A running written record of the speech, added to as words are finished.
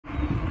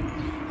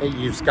Hey,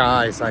 you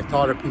guys, I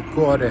thought it'd be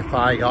good if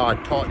I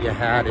taught you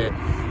how to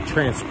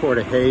transport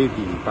a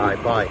hoagie by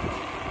bike.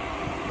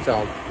 So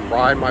I'm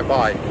riding my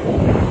bike.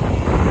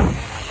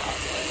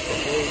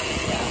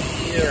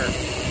 Here.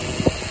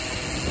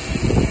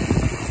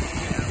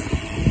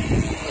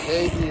 The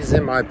hoagie's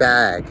in my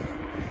bag,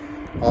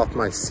 off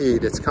my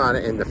seat. It's kind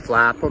of in the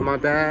flap of my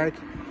bag.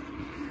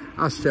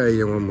 I'll show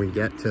you when we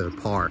get to the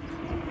park.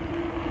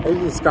 Hey,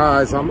 you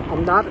guys,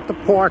 I'm not at the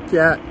park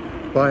yet,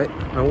 but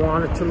I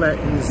wanted to let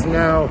you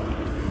know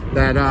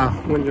that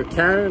when you're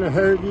carrying a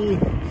hoagie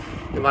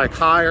in like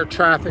higher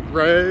traffic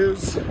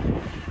roads,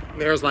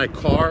 there's like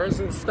cars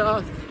and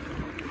stuff,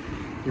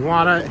 you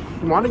wanna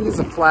use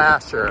a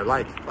flasher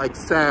like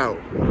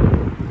so.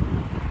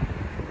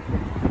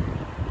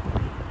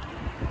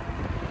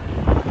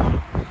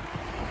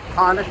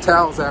 Kind of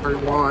tells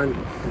everyone,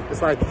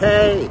 it's like,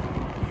 hey,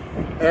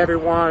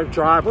 everyone,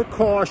 drive with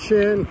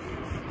caution,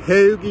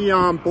 hoagie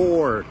on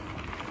board.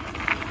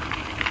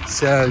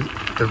 So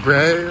the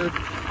road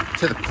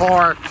to the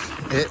park,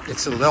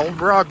 it's a little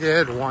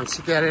rugged once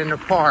you get in the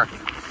park.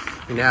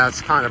 You know,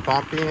 it's kind of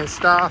bumpy and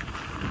stuff.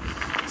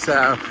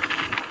 So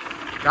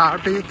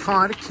gotta be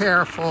kind of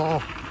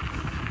careful.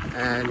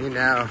 And you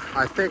know,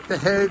 I think the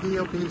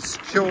hoagie will be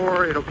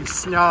secure, it'll be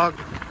snug.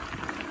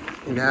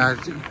 You know,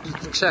 you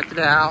can check it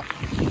out.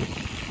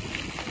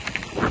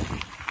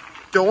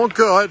 Doing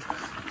good.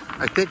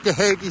 I think the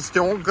hoagie's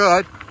doing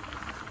good.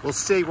 We'll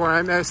see, we're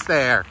almost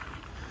there.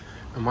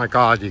 Oh my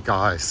God, you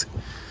guys.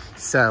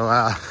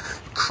 So,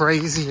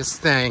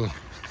 craziest thing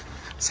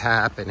is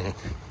happening.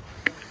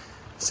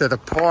 So the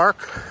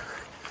park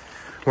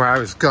where I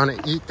was gonna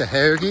eat the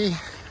hoagie,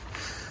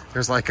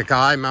 there's like a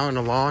guy mowing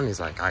the lawn. He's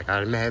like, I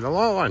gotta mow the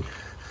lawn.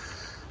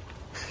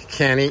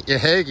 Can't eat your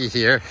hoagie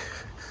here.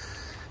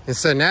 And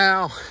so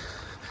now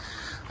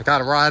I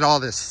gotta ride all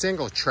this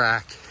single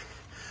track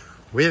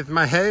with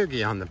my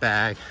hoagie on the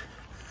bag.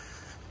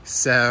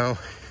 So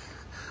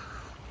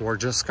we're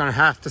just gonna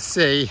have to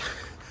see,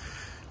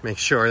 make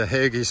sure the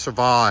hoagie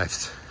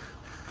survives.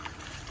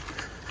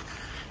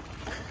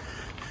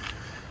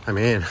 I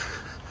mean,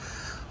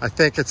 I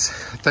think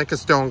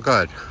it's doing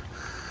good,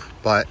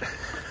 but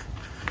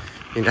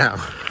you know,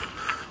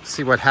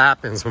 see what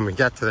happens when we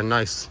get to the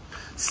nice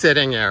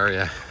sitting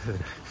area,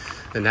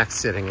 the next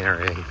sitting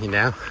area, you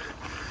know.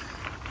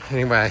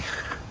 Anyway,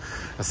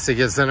 I'll see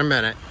you in a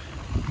minute.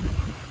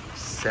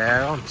 So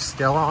I'm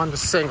still on the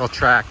single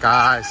track,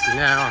 guys. You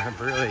know, I'm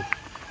really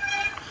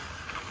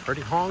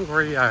pretty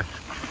hungry.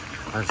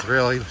 I'm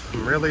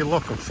really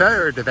looking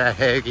forward to that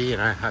hoagie,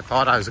 and I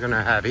thought I was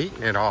gonna have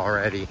eaten it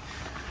already.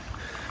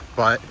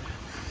 But,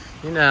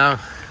 you know,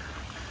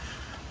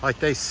 like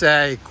they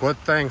say, good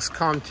things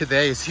come to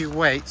those who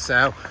wait.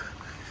 So,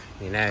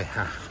 you know,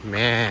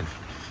 man,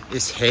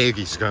 this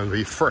hoagie's gonna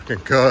be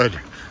freaking good.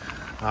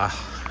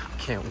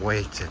 Can't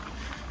wait to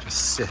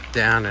just sit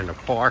down in the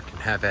park and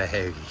have a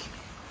hoagie.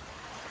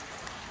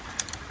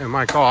 Oh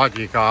my God,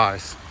 you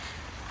guys.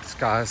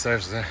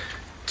 There's a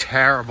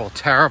terrible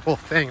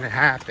thing that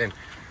happened.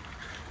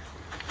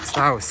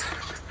 So I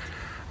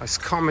was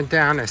coming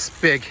down this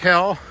big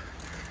hill.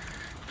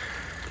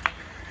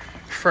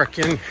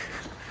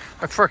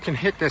 I freaking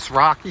hit this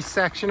rocky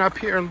section up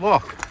here, and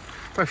look,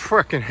 my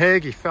freaking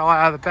hoagie fell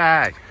out of the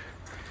bag.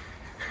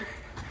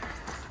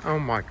 Oh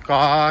my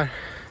God.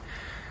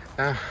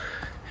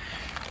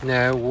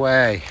 No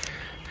way.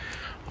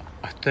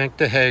 I think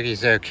the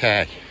hoagie's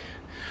okay.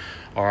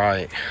 All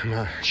right, I'm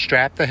gonna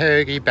strap the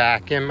hoagie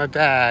back in my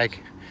bag,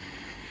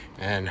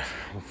 and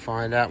we'll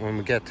find out when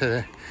we get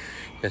to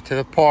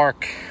the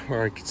park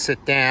where we can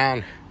sit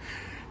down.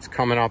 It's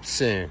coming up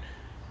soon.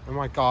 Oh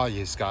my God,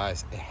 you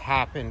guys, it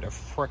happened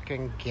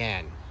freaking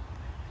again.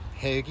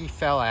 Hoagie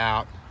fell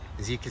out.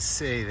 As you can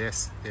see,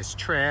 this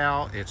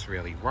trail, it's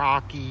really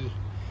rocky.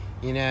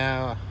 You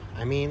know,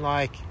 I mean,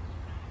 like,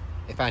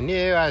 if I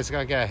knew I was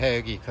gonna get a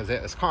hoagie, because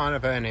it was kind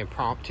of an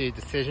impromptu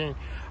decision,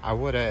 I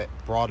would have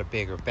brought a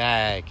bigger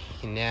bag,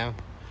 you know.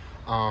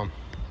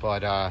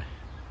 But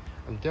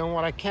I'm doing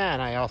what I can.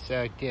 I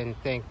also didn't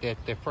think that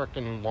the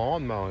freaking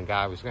lawn mowing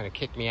guy was gonna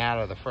kick me out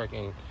of the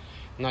freaking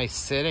nice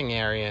sitting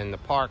area in the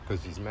park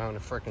because he's mowing the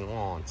freaking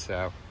lawn.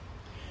 So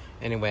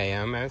anyway,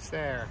 almost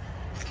there.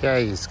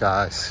 Okay, you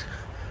guys,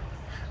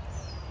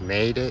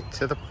 made it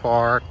to the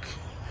park.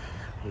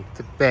 With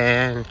the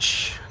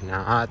bench,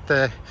 not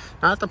the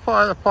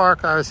part of the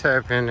park I was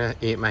hoping to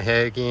eat my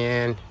hoagie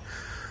in,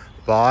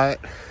 but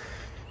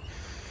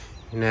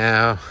you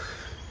know,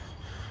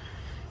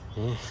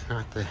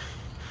 not the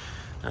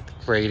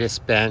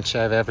greatest bench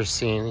I've ever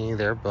seen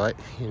either, but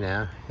you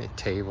know, a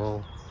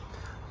table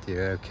do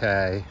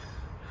okay.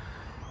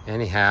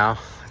 Anyhow,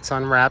 let's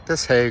unwrap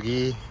this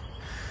hoagie,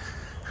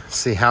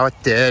 see how it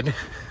did.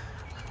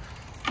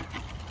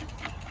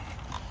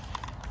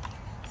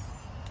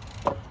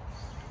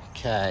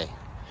 Okay,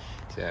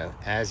 so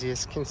as you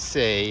can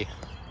see,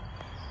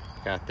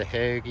 got the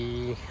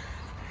hoagie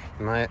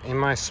in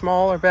my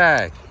smaller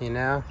bag. You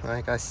know,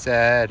 like I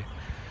said,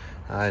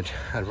 I'd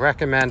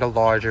recommend a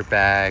larger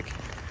bag,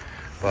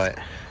 but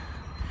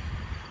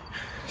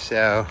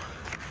so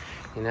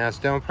You know, it's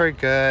doing pretty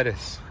good.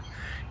 It's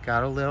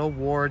got a little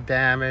war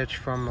damage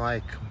from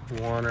like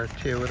 1 or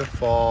 2 of the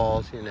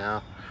falls, you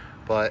know,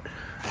 but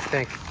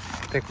I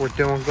think we're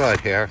doing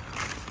good here.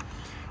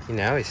 You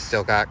know, he's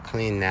still got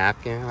clean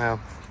napkins. Well,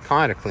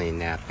 kind of clean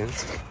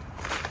napkins.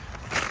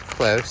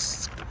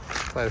 Close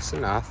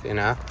enough, you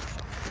know.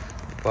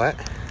 But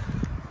I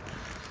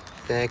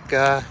think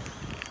the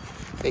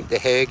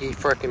Hoagie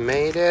freaking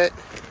made it.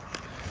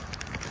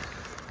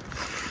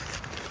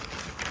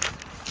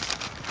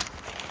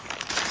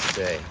 Let's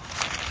see.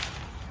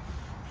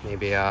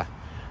 Maybe I'll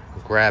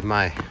grab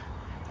my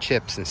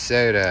chips and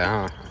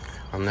soda.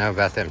 I don't know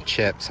about them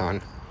chips,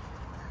 hon.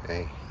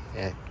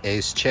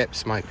 Those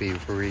chips might be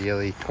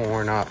really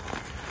torn up,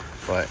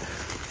 but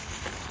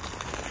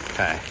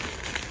okay.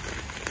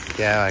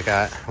 Yeah, I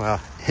got, well,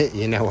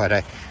 you know what,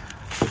 I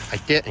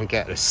didn't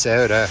get a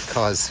soda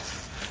because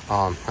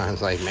I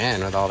was like,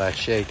 man, with all that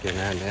shaking,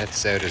 man, that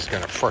soda's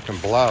gonna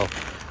frickin' blow.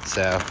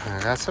 So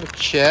I got some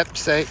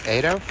chips.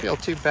 They don't feel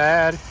too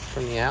bad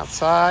from the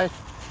outside.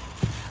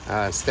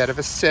 Instead of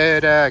a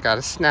soda, I got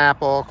a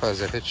Snapple,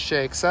 because if it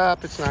shakes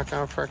up, it's not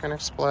gonna frickin'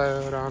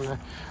 explode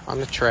on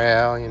the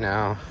trail, you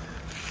know.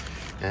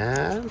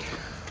 And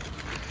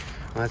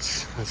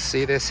let's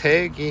see this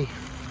Hoagie.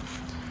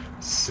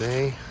 Let's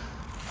see.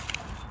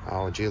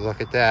 Oh, would you look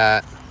at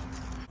that?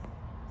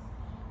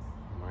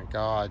 Oh my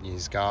God,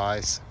 these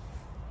guys.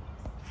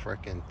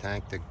 Frickin'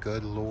 thank the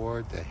good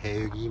Lord, the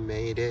Hoagie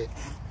made it.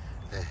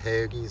 The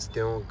Hoagie's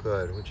doing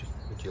good. Would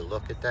you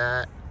look at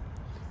that?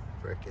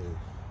 Frickin'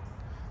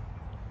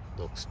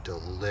 looks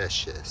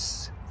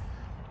delicious.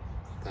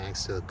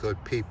 Thanks to the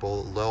good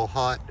people at Lil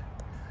Hut.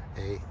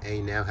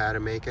 They know how to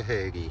make a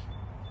Hoagie.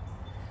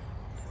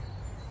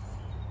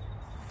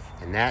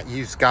 And that,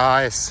 you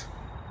guys,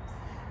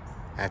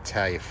 that's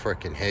how you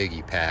frickin'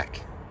 Hoagie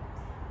pack.